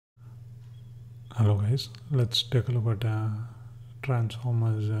Hello guys, let's take a look at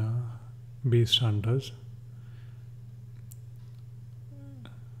Transformers Beast Hunters.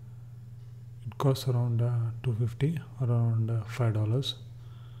 It costs around $250, around $5,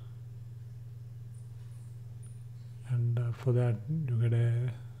 and for that you get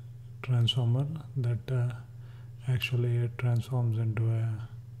a transformer that actually transforms into a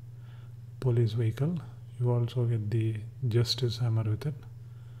police vehicle. You also get the justice hammer with it,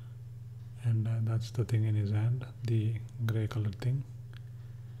 and that's the thing in his hand, the gray colored thing.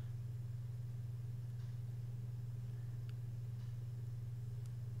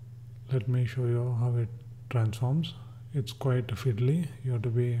 Let me show you how it transforms. It's quite fiddly, you have to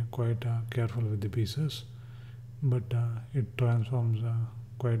be quite careful with the pieces, but it transforms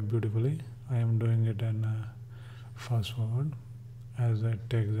quite beautifully. I am doing it in fast forward as it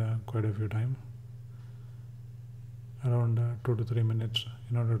takes quite a few time, around 2 to 3 minutes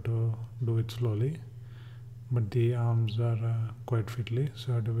in order to do it slowly, but the arms are quite fiddly, so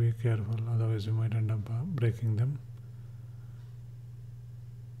you have to be careful, otherwise you might end up breaking them.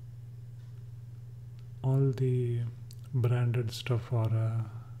 All the branded stuff or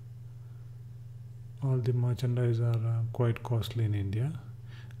all the merchandise are quite costly in India.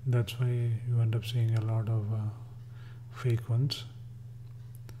 That's why you end up seeing a lot of fake ones.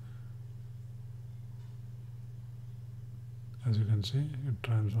 As you can see, it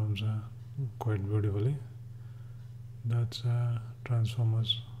transforms quite beautifully. That's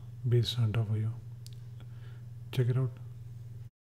Transformers Beast Hunter for you. Check it out.